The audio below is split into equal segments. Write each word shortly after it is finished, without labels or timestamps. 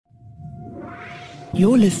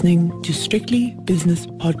You're listening to Strictly Business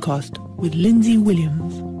Podcast with Lindsay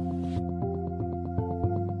Williams.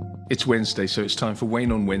 It's Wednesday, so it's time for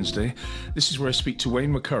Wayne on Wednesday. This is where I speak to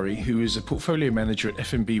Wayne McCurrie, who is a portfolio manager at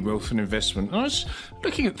FNB Wealth and Investment. And I was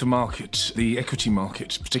looking at the market, the equity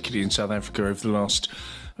market, particularly in South Africa over the last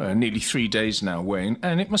nearly 3 days now, Wayne,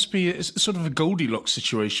 and it must be a sort of a Goldilocks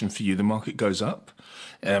situation for you. The market goes up.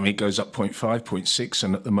 It goes up 0.5, 0.6,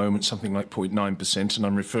 and at the moment something like 0.9%, and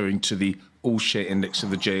I'm referring to the all-share index of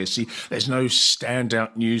the JSE. There's no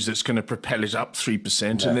standout news that's going to propel it up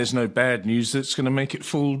 3%, and there's no bad news that's going to make it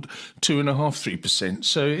fall 2.5%, 3%.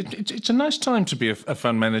 So it's a nice time to be a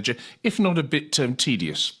fund manager, if not a bit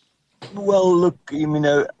tedious. Well, look,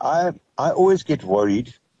 I always get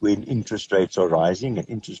worried when interest rates are rising, and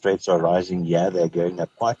interest rates are rising, they're going up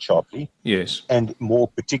quite sharply. Yes. And more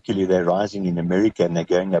particularly, they're rising in America, and they're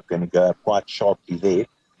going to go up quite sharply there.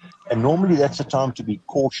 And normally that's a time to be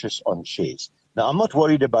cautious on shares. Now, I'm not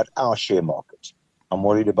worried about our share market. I'm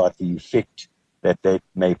worried about the effect that they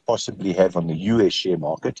may possibly have on the US share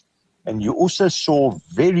market. And you also saw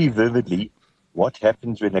very vividly what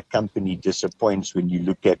happens when a company disappoints when you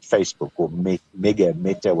look at Facebook or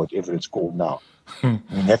Meta, whatever it's called now. I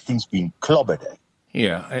mean, that thing's been clobbered.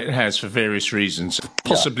 Yeah, it has for various reasons,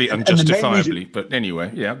 possibly unjustifiably. But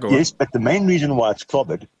anyway, go on. Yes, but the main reason why it's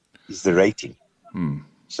clobbered is the rating.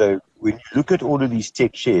 So when you look at all of these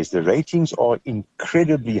tech shares, the ratings are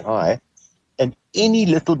incredibly high, and any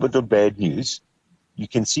little bit of bad news, you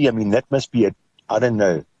can see, that must be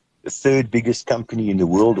the third biggest company in the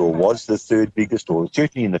world, or was the third biggest, or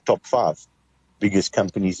certainly in the top 5 biggest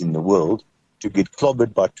companies in the world. To get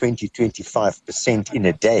clobbered by 20-25% in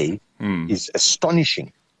a day is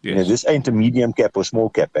astonishing. Yes. This ain't a medium cap or small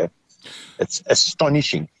cap. It's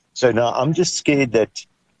astonishing. So now I'm just scared that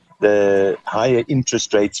the higher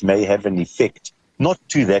interest rates may have an effect, not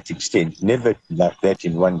to that extent, never like that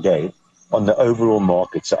in one day, on the overall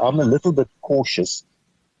market. So I'm a little bit cautious,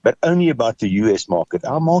 but only about the US market.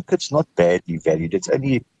 Our market's not badly valued. It's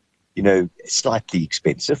only, slightly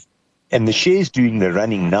expensive. And the shares doing the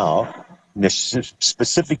running now,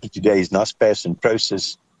 specifically today, is Naspers and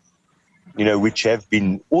Prosus, which have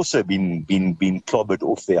been clobbered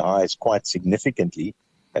off their highs quite significantly,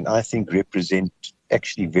 and I think represent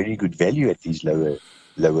actually very good value at these lower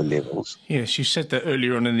levels. Yes, you said that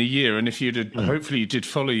earlier on in the year, and if you did, hopefully you did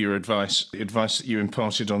follow your advice that you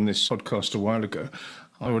imparted on this podcast a while ago,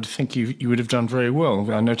 I would think you would have done very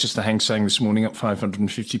well. I noticed the Hang Seng this morning up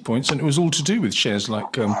 550 points, and it was all to do with shares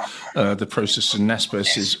like the Prosus and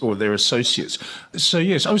Naspers or their associates. So,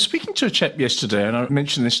 yes, I was speaking to a chap yesterday, and I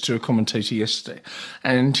mentioned this to a commentator yesterday,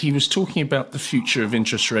 and he was talking about the future of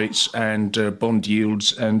interest rates and bond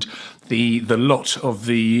yields and the lot of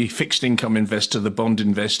the fixed income investor, the bond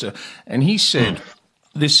investor, and he said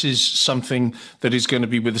this is something that is going to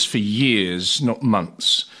be with us for years, not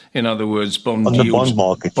months. In other words, bond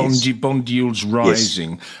yields rising.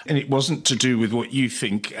 Yes. And it wasn't to do with what you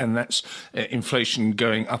think, and that's inflation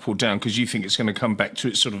going up or down, because you think it's going to come back to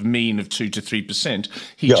its sort of mean of 2 to 3%.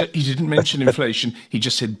 He didn't mention inflation. He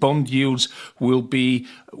just said bond yields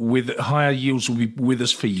higher yields will be with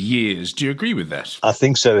us for years. Do you agree with that? I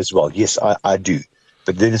think so as well. Yes, I do.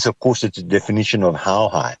 But then it's a definition of how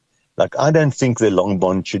high. Like, I don't think the long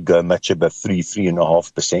bond should go much above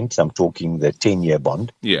 3.5%. I'm talking the 10-year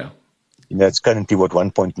bond. Yeah. It's currently,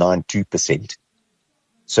 1.92%.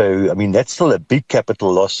 So, that's still a big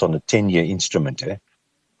capital loss on a 10-year instrument.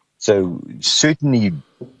 So, certainly,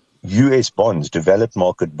 US bonds, developed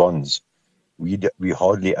market bonds, we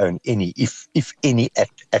hardly own any, if any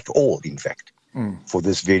at all, in fact, for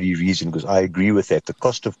this very reason, because I agree with that. The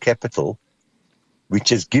cost of capital, which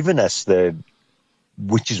has given us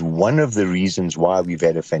which is one of the reasons why we've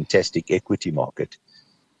had a fantastic equity market,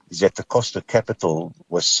 is that the cost of capital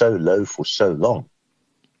was so low for so long.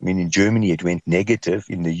 In Germany, it went negative.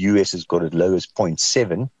 In the US, it's got as low as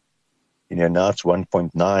 0.7. Now it's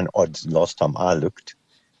 1.9 odds last time I looked.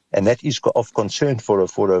 And that is of concern for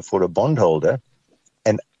a bondholder.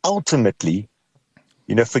 And ultimately,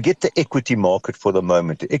 forget the equity market for the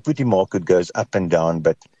moment. The equity market goes up and down,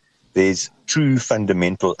 but there's true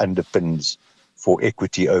fundamental underpins for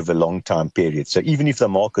equity over long time periods. So even if the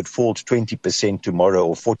market falls 20% tomorrow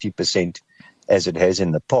or 40% as it has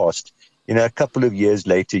in the past, a couple of years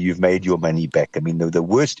later, you've made your money back. The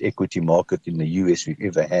worst equity market in the US we've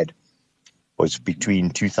ever had was between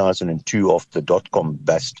 2002 after the dot-com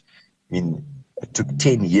bust. It took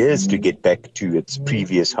 10 years to get back to its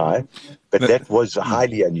previous high, but that was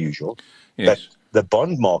highly unusual. Yes. But the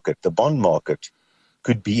bond market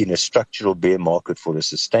could be in a structural bear market for a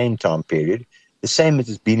sustained time period, the same as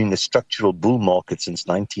it's been in a structural bull market since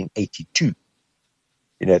 1982.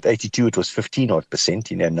 At 82 it was 15%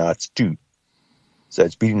 odd, now it's 2. So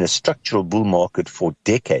it's been in a structural bull market for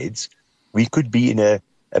decades. We could be in a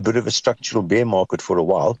bit of a structural bear market for a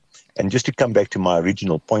while. And just to come back to my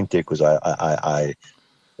original point there, because I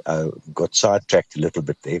got sidetracked a little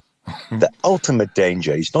bit there. The ultimate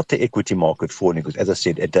danger is not the equity market falling, because as I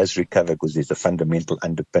said, it does recover because there's a fundamental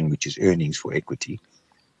underpin, which is earnings for equity.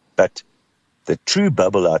 But the true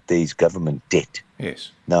bubble out there is government debt.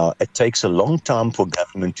 Yes. Now, it takes a long time for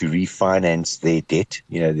government to refinance their debt.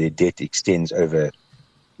 Their debt extends over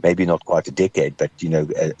maybe not quite a decade, but,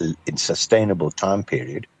 in sustainable time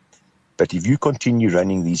period. But if you continue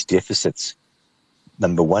running these deficits,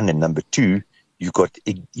 number one, and number two, you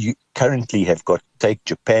currently have got, take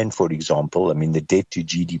Japan, for example. I mean, the debt to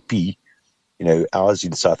GDP, ours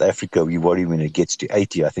in South Africa, we worry when it gets to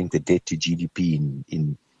 80. I think the debt to GDP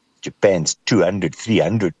in Japan's 200,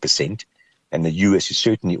 300%. And the US is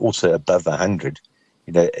certainly also above 100.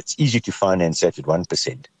 It's easy to finance that at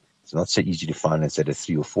 1%. It's not so easy to finance that at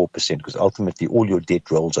 3 or 4%, because ultimately all your debt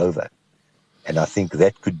rolls over. And I think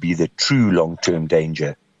that could be the true long-term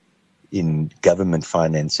danger in government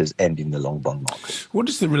finances and in the long bond market. What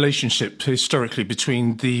is the relationship historically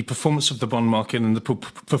between the performance of the bond market and the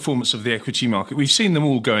performance of the equity market? We've seen them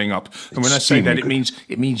all going up. And when I say that, it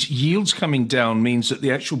means yields coming down means that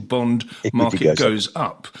the actual bond market goes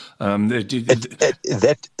up.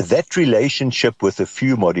 That relationship, with a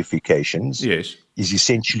few modifications, yes, is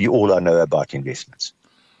essentially all I know about investments.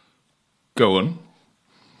 Go on.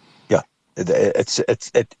 Yeah,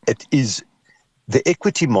 it is. The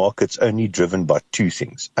equity market's only driven by two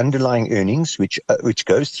things: underlying earnings, which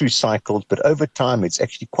goes through cycles, but over time it's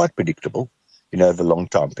actually quite predictable, over long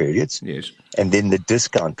time periods. Yes. And then the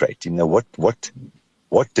discount rate.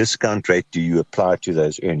 What discount rate do you apply to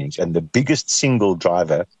those earnings? And the biggest single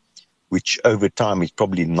driver, which over time is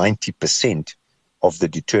probably 90% of the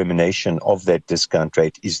determination of that discount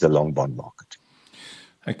rate, is the long bond market.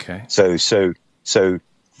 Okay. So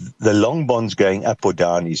the long bonds going up or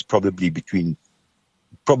down is probably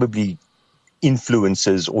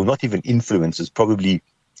influences, or not even influences, probably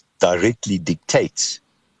directly dictates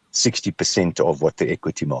 60% of what the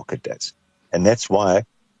equity market does. And that's why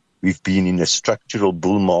we've been in a structural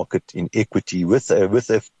bull market in equity with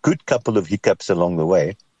a good couple of hiccups along the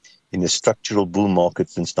way, in a structural bull market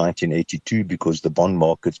since 1982, because the bond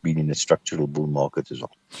market's been in a structural bull market as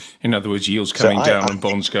well. In other words, yields coming down and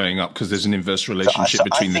bonds going up, because there's an inverse relationship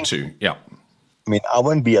between the two. Yeah. I mean, I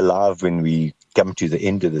won't be alive when we come to the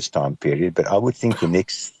end of this time period, but I would think the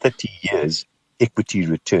next 30 years, equity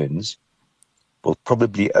returns will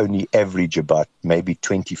probably only average about maybe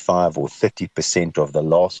 25 or 30% of the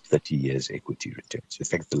last 30 years equity returns. In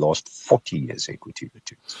fact, the last 40 years equity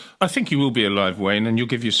returns. I think you will be alive, Wayne, and you'll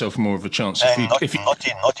give yourself more of a chance.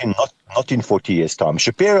 Not in 40 years' time.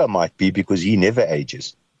 Shapiro might be, because he never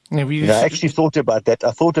ages. Yeah, I actually thought about that.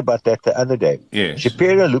 I thought about that the other day. Yes.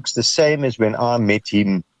 Shapiro looks the same as when I met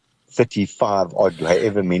him 35 odd,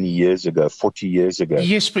 however many years ago, 40 years ago.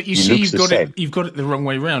 Yes, but you see, you've got it the wrong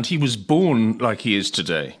way round. He was born like he is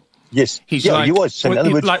today. Yes, he was. So in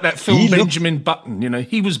other words, like that film Benjamin Button.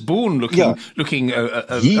 He was born looking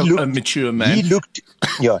a mature man.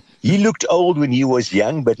 He looked old when he was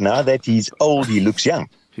young, but now that he's old, he looks young.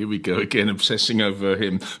 Here we go again, obsessing over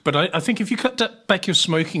him. But I think if you cut back your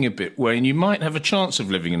smoking a bit, Wayne, you might have a chance of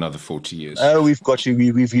living another 40 years. Oh, we've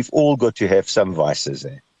all got to have some vices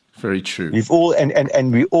there. Very true. We've all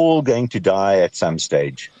and we're all going to die at some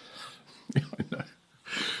stage. I know.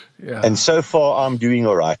 Yeah. And so far, I'm doing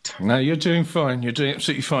all right. No, you're doing fine. You're doing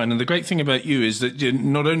absolutely fine. And the great thing about you is that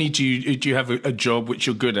not only do you have a job which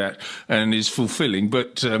you're good at and is fulfilling,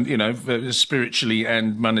 but spiritually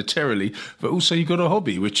and monetarily, but also you've got a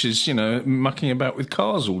hobby, which is mucking about with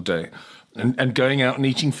cars all day. And going out and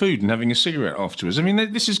eating food and having a cigarette afterwards. I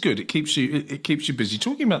mean, this is good. It keeps you busy.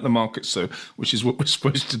 Talking about the markets, though, which is what we're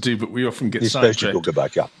supposed to do, but we often get sidetracked. Supposed to talk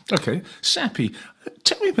about, yeah. Okay, Sappi.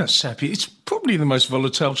 Tell me about Sappi. It's probably the most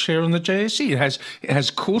volatile share on the JSE. It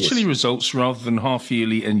has quarterly results rather than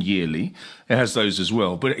half-yearly and yearly. It has those as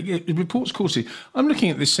well, but it reports quarterly. I'm looking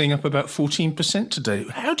at this thing up about 14% today.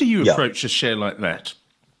 How do you approach a share like that?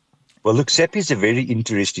 Well, look, Sappi is a very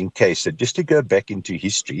interesting case. So just to go back into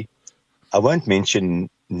history, I won't mention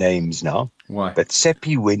names now. Why? But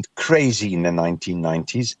Sappi went crazy in the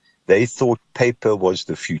 1990s. They thought paper was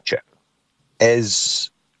the future. As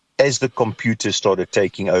the computers started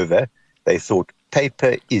taking over, they thought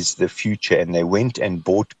paper is the future, and they went and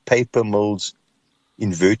bought paper mills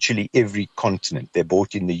in virtually every continent. They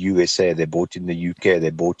bought in the USA, they bought in the UK,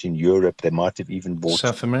 they bought in Europe, they might have even bought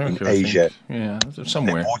South America, in Asia. Yeah,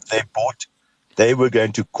 somewhere. they were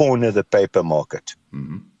going to corner the paper market.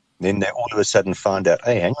 Mm-hmm. Then they all of a sudden found out,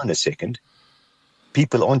 hey, hang on a second.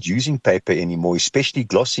 People aren't using paper anymore, especially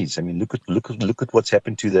glossies. I mean, look at what's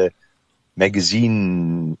happened to the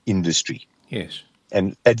magazine industry. Yes.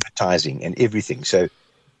 And advertising and everything. So,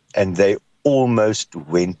 and they almost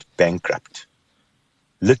went bankrupt.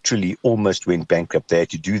 Literally almost went bankrupt. They had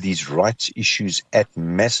to do these rights issues at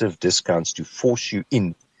massive discounts to force you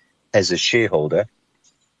in as a shareholder.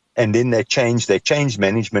 And then they changed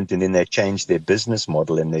management, and then they changed their business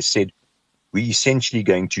model, and they said, we're essentially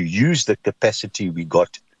going to use the capacity we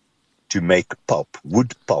got to make pulp,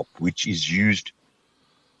 wood pulp, which is used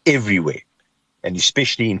everywhere, and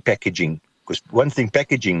especially in packaging. Because one thing,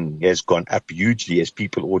 packaging has gone up hugely as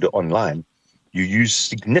people order online. You use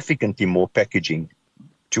significantly more packaging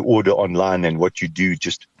to order online than what you do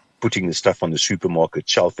just putting the stuff on the supermarket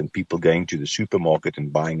shelf and people going to the supermarket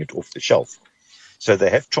and buying it off the shelf. So they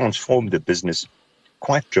have transformed the business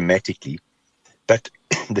quite dramatically. But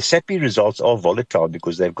the SAPI results are volatile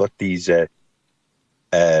because they've got these, the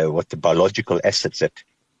biological assets that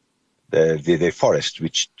their forest,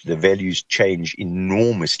 which the values change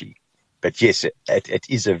enormously. But yes, it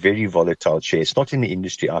is a very volatile share. It's not in the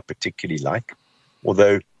industry I particularly like,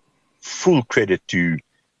 although full credit to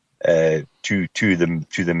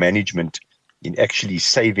the management in actually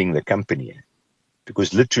saving the company,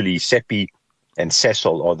 because literally SAPI and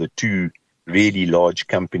Sasol are the two really large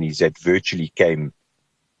companies that virtually came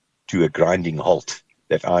to a grinding halt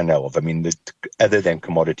that I know of. I mean, other than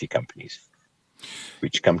commodity companies,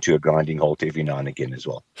 which come to a grinding halt every now and again as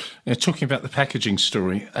well. Yeah, talking about the packaging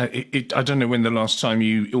story, I don't know when the last time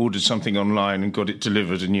you ordered something online and got it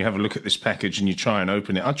delivered and you have a look at this package and you try and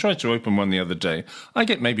open it. I tried to open one the other day. I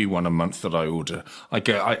get maybe one a month that I order.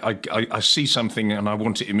 I see something and I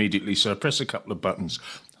want it immediately, so I press a couple of buttons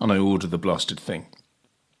and I order the blasted thing.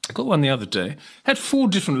 I got one the other day, had 4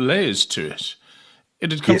 different layers to it.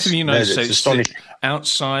 It had come from the United States.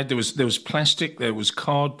 Outside, there was plastic, there was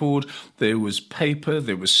cardboard, there was paper,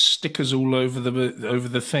 there was stickers all over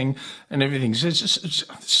the thing, and everything.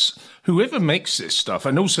 So whoever makes this stuff,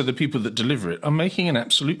 and also the people that deliver it, are making an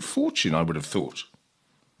absolute fortune, I would have thought.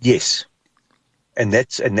 Yes, and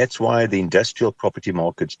that's why the industrial property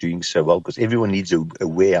market's doing so well, because everyone needs a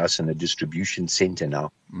warehouse and a distribution center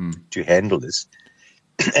now to handle this,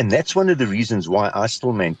 and that's one of the reasons why I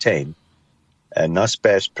still maintain.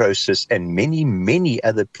 Naspers, Process, and many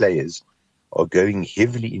other players are going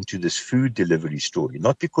heavily into this food delivery story.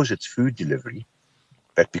 Not because it's food delivery,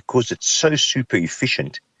 but because it's so super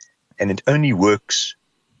efficient, and it only works,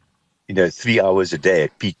 3 hours a day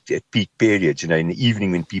at peak periods. In the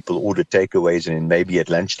evening when people order takeaways, and then maybe at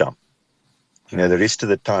lunchtime. The rest of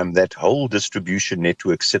the time that whole distribution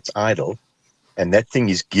network sits idle, and that thing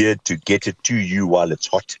is geared to get it to you while it's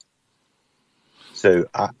hot. So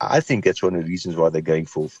I think that's one of the reasons why they're going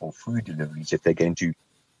for food deliveries, that they're going to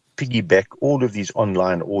piggyback all of these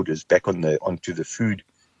online orders back onto the food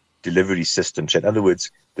delivery system. So in other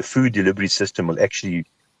words, the food delivery system will actually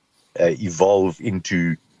evolve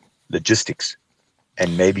into logistics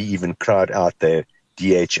and maybe even crowd out the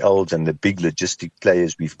DHLs and the big logistic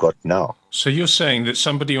players we've got now. So you're saying that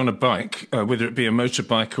somebody on a bike, whether it be a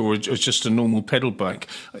motorbike or just a normal pedal bike,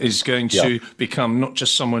 is going to become not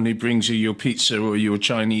just someone who brings you your pizza or your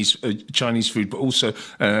Chinese food, but also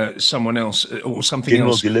someone else or something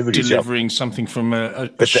General else delivering something from a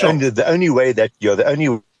shop. The only way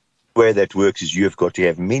that works is you've got to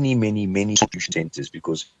have many distribution centers,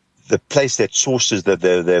 because the place that sources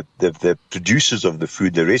the producers of the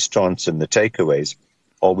food, the restaurants and the takeaways,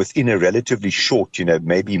 are within a relatively short,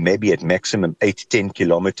 maybe at maximum 8-10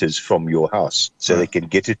 kilometers from your house, so they can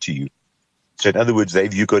get it to you. So in other words,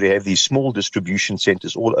 you've got to have these small distribution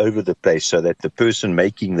centers all over the place, so that the person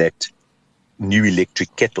making that new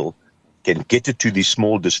electric kettle can get it to these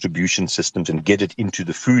small distribution systems and get it into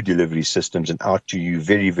the food delivery systems and out to you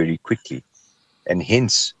very, very quickly. And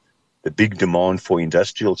hence the big demand for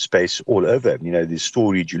industrial space all over. The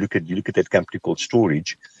storage, you look at that company called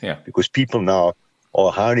Storage, because people now are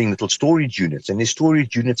hiring little storage units, and there's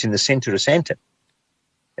storage units in the center of Sandton.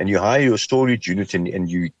 And you hire your storage unit and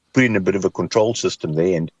you put in a bit of a control system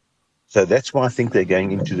there. And so that's why I think they're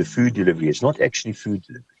going into the food delivery. It's not actually food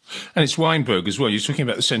delivery. And it's Wynberg as well. You're talking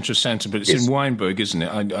about the centre of Sandton, but it's in Wynberg, isn't it?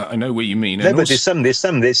 I know what you mean. No, but there's some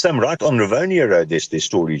right on Rivonia Road. There's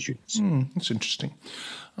storage units. That's interesting.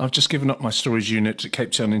 I've just given up my storage unit at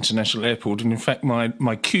Cape Town International Airport, and in fact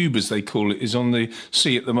my cube, as they call it, is on the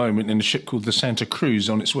sea at the moment in a ship called the Santa Cruz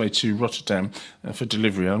on its way to Rotterdam for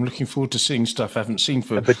delivery. I'm looking forward to seeing stuff I haven't seen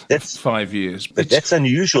for 5 years. But that's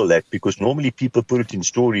unusual, because normally people put it in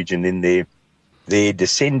storage and then their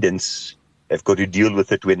descendants have got to deal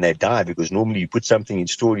with it when they die, because normally you put something in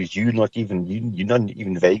storage, you're not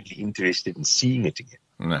even vaguely interested in seeing it again.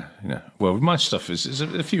 No. Well, with my stuff there's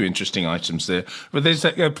a few interesting items there, but there's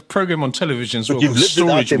that program on television as well But called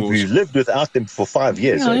Storage Wars. you've lived without them for 5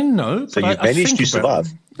 years. Yeah, I know, so but you've I managed think to about survive.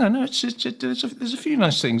 them. No, there's a few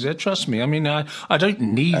nice things there. Trust me. I mean, I don't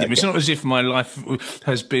need them. It's not as if my life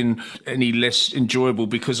has been any less enjoyable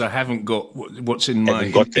because I haven't got what's in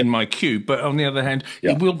my queue. But on the other hand,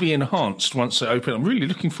 it will be enhanced once I open. I'm really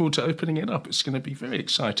looking forward to opening it up. It's going to be very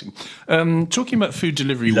exciting. Talking about food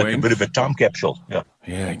delivery, like Wayne, a bit of a time capsule.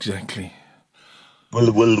 Yeah, exactly. Will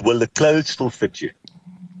the clothes still fit you?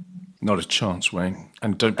 Not a chance, Wayne.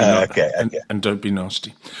 And don't be and don't be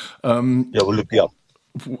nasty.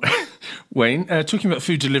 Wayne, talking about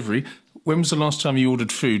food delivery, when was the last time you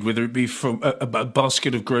ordered food, whether it be from a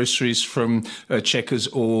basket of groceries from Checkers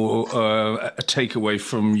or a takeaway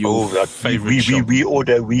from your favourite shop?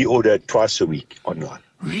 We order twice a week online.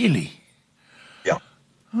 Really? Yeah.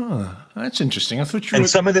 Oh, that's interesting. I thought you and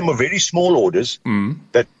some of them are very small orders,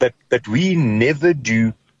 but we never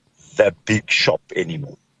do the big shop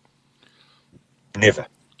anymore. Never.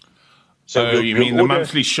 So you mean the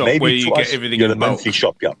monthly shop where you get everything in bulk? The monthly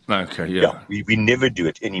shop, yeah. Okay, yeah. We never do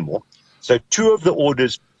it anymore. So 2 of the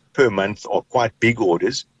orders per month are quite big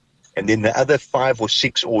orders, and then the other 5 or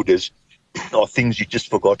 6 orders are things you just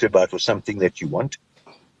forgot about or something that you want.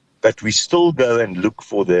 But we still go and look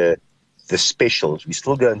for the specials. We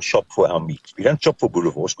still go and shop for our meat. We don't shop for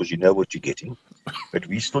boerewors because you know what you're getting, but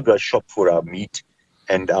we still go shop for our meat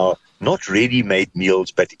and our not ready-made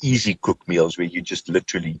meals, but easy-cook meals where you just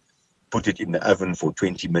literally put it in the oven for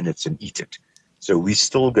 20 minutes and eat it. So we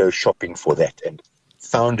still go shopping for that and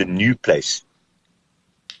found a new place.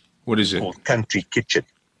 What is it? Called Country Kitchen.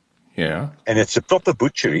 Yeah. And it's a proper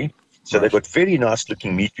butchery. So they've got very nice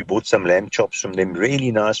looking meat. We bought some lamb chops from them,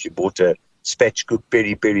 really nice. We bought a spatchcook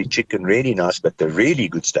peri-peri chicken, really nice. But the really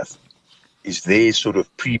good stuff is their sort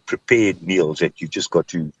of pre-prepared meals that you've just got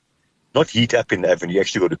to not heat up in the oven. You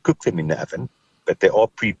actually got to cook them in the oven, but they are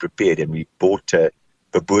pre-prepared. And we bought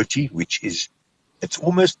baburti, which is, it's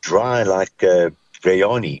almost dry like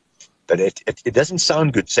biryani, but it doesn't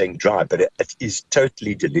sound good saying dry, but it is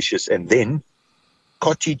totally delicious. And then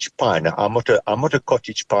cottage pie. Now, I'm not a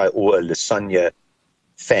cottage pie or a lasagna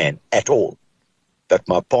fan at all, but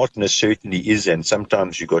my partner certainly is, and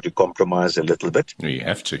sometimes you got to compromise a little bit. You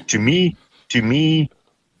have to. To me,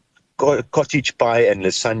 cottage pie and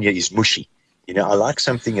lasagna is mushy. You know, I like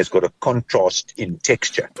something that's got a contrast in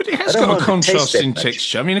texture. But it has got a contrast in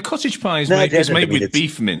texture. I mean, a cottage pie is made with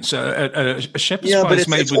beef mince. A shepherd's pie is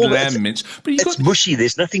made with lamb mince. But it's mushy.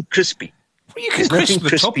 There's nothing crispy. Well, you can crisp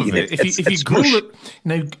the top of it. If you grill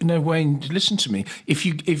it, no, Wayne, listen to me. If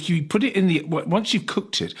you put it in the once you've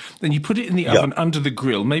cooked it, then you put it in the oven under the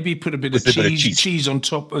grill. Maybe put a bit of cheese on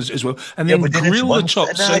top as well, and then grill the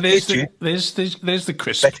top. So there's the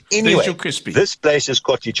crisp. But anyway, there's your crispy. This place's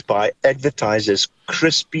cottage pie advertises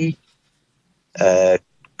crispy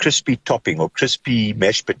topping or crispy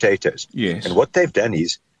mashed potatoes. Yes. And what they've done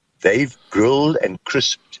is they've grilled and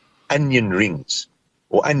crisped onion rings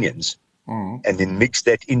or onions. And then mixed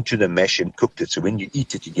that into the mash and cooked it. So when you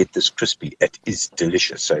eat it, you get this crispy. It is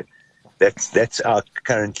delicious. So that's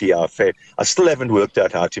currently our favorite. I still haven't worked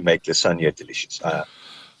out how to make lasagna delicious. I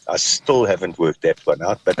still haven't worked that one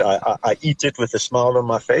out. But I eat it with a smile on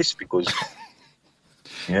my face because,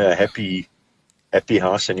 happy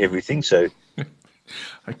house and everything. So.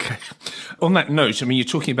 Okay. On that note, I mean, you're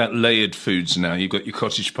talking about layered foods now. You've got your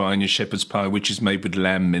cottage pie and your shepherd's pie, which is made with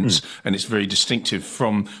lamb mince, and it's very distinctive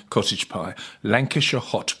from cottage pie. Lancashire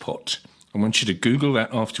hot pot. I want you to Google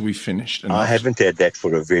that after we've finished. I haven't had that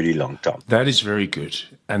for a very long time. That is very good.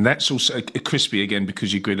 And that's also crispy again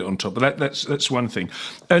because you grill it on top. But that's one thing.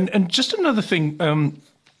 And just another thing...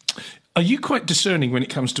 Are you quite discerning when it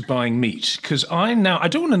comes to buying meat? Because I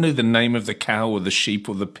don't want to know the name of the cow or the sheep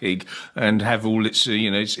or the pig and have all its,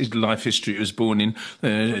 its life history. It was born in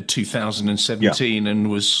 2017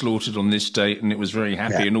 and was slaughtered on this date and it was very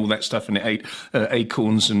happy and all that stuff and it ate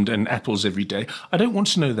acorns and apples every day. I don't want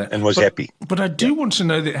to know that. And was happy. But I do want to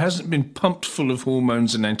know that it hasn't been pumped full of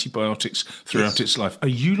hormones and antibiotics throughout its life. Are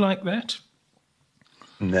you like that?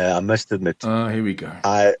 No, I must admit. Here we go.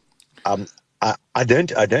 I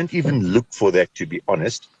don't even look for that, to be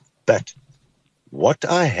honest. But what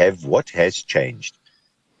has changed,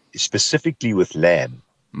 specifically with lamb,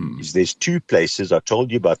 is there's 2 places. I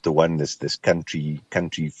told you about the one, this country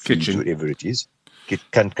food, whatever it is,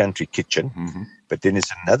 country kitchen. But then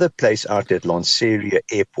there's another place out at Lanseria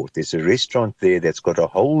Airport. There's a restaurant there that's got a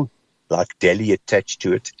whole like deli attached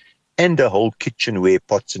to it, and a whole kitchenware,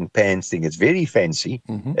 pots and pans thing. It's very fancy.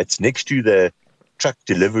 It's next to the truck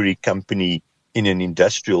delivery company in an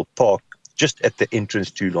industrial park just at the entrance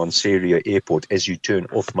to Lanseria Airport as you turn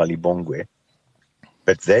off Malibongwe.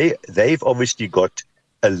 But they've obviously got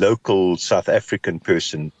a local South African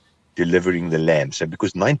person delivering the lamb. So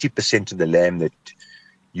because 90% of the lamb that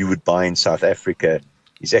you would buy in South Africa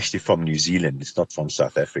is actually from New Zealand. It's not from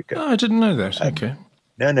South Africa. Oh, I didn't know that. Okay.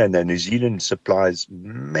 No. New Zealand supplies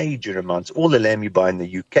major amounts. All the lamb you buy in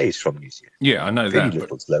the UK is from New Zealand. Yeah, I know very that. Very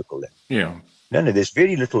little is local lamb. Yeah. No, there's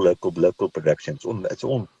very little local production. It's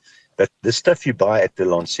all. But the stuff you buy at the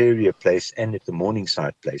Lanseria place and at the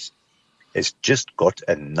Morningside place has just got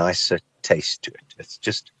a nicer taste to it. It's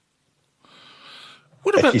just.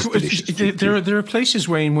 What about there are places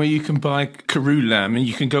where you can buy Karoo lamb, and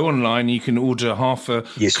you can go online and you can order half a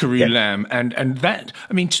Karoo lamb, and that,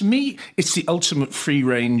 I mean, to me it's the ultimate free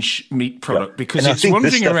range meat product because it's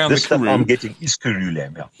wandering around the Karoo. I'm getting is Karoo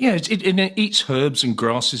lamb. Yeah, it eats herbs and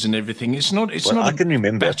grasses and everything. It's not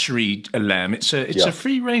a battery lamb. It's a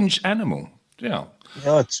free range animal. Yeah.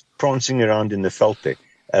 Yeah, it's prancing around in the veld there.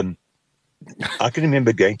 I can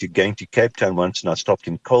remember going to Cape Town once, and I stopped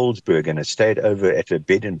in Colesberg, and I stayed over at a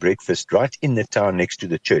bed and breakfast right in the town next to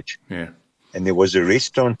the church. Yeah. And there was a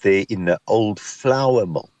restaurant there in the old flour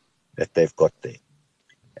mill that they've got there.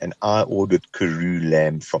 And I ordered Karoo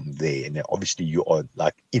lamb from there. And obviously you are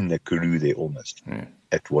like in the Karoo there almost. Yeah.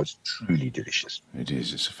 It was truly delicious. It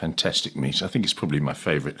is. It's a fantastic meat. I think it's probably my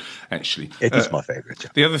favourite, actually. It is my favourite. Yeah.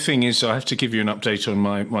 The other thing is I have to give you an update on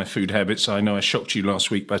my food habits. I know I shocked you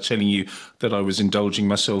last week by telling you that I was indulging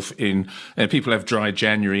myself in... people have dry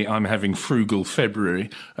January. I'm having frugal February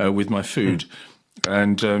with my food.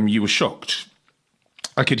 And you were shocked.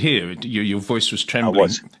 I could hear it. Your voice was trembling. I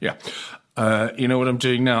was. Yeah. You know what I'm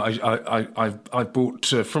doing now? I bought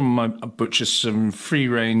from my butcher some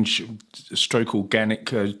free-range,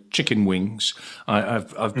 organic chicken wings.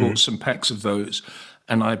 I've bought some packs of those,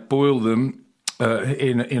 and I boil them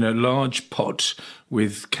in a large pot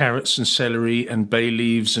with carrots and celery and bay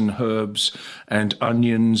leaves and herbs and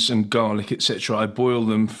onions and garlic, etc. I boil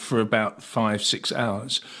them for about 5-6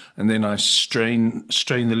 hours, and then I strain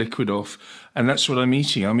the liquid off. And that's what I'm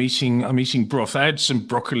eating. I'm eating broth. I add some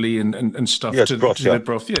broccoli and stuff to the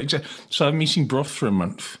broth. Yeah, exactly. So I'm eating broth for a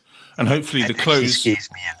month, and hopefully the clothes scares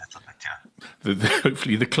me a little bit.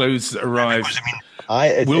 Hopefully the clothes that arrive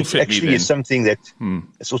will fit me. It's something that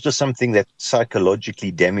it's also something that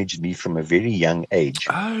psychologically damaged me from a very young age.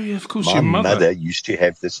 Oh, yeah, of course. My your mother used to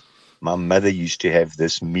have this. My mother used to have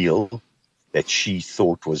this meal that she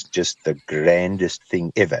thought was just the grandest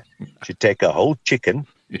thing ever. She'd take a whole chicken,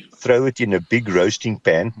 throw it in a big roasting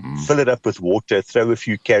pan, fill it up with water, throw a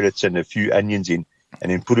few carrots and a few onions in,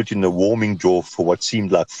 and then put it in the warming drawer for what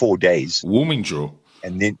seemed like 4 days. Warming drawer?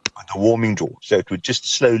 And then the warming drawer. So it would just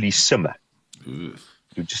slowly simmer. It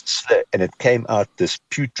would just and it came out this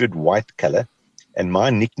putrid white color. And my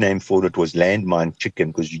nickname for it was landmine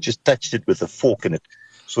chicken, because you just touched it with a fork and it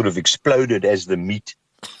sort of exploded as the meat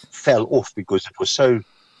fell off because it was so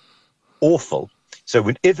awful. So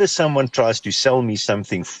whenever someone tries to sell me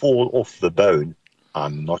something fall off the bone,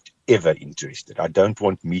 I'm not ever interested. I don't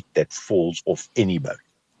want meat that falls off any bone.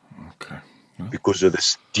 Okay. Because of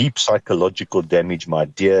this deep psychological damage my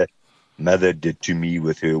dear mother did to me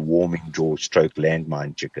with her warming drawer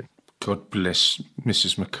landmine chicken. God bless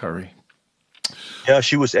Mrs. McCurrie. Yeah,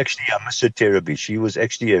 she was actually, I miss her terribly. She was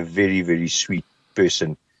actually a very, very sweet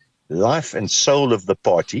person. Life and soul of the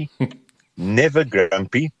party, never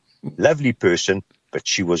grumpy, lovely person, but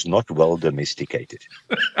she was not well domesticated.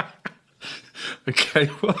 Okay,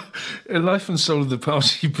 well, a life and soul of the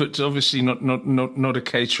party, but obviously not a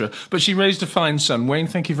caterer. But she raised a fine son. Wayne,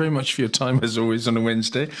 thank you very much for your time, as always, on a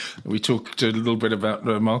Wednesday. We talked a little bit about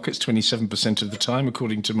markets, 27% of the time,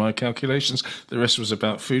 according to my calculations. The rest was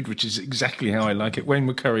about food, which is exactly how I like it. Wayne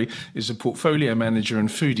McCurrie is a portfolio manager and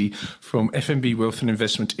foodie from FNB Wealth and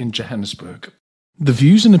Investment in Johannesburg. The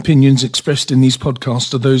views and opinions expressed in these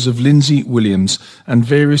podcasts are those of Lindsay Williams and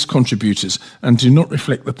various contributors and do not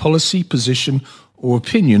reflect the policy, position or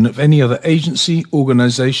opinion of any other agency,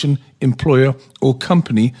 organisation, employer or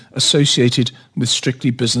company associated with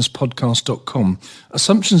strictlybusinesspodcast.com.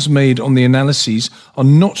 Assumptions made on the analyses are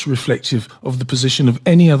not reflective of the position of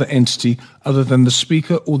any other entity other than the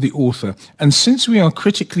speaker or the author. And since we are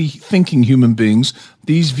critically thinking human beings,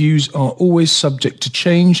 these views are always subject to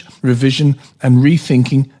change, revision and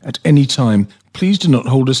rethinking at any time. Please do not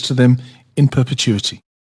hold us to them in perpetuity.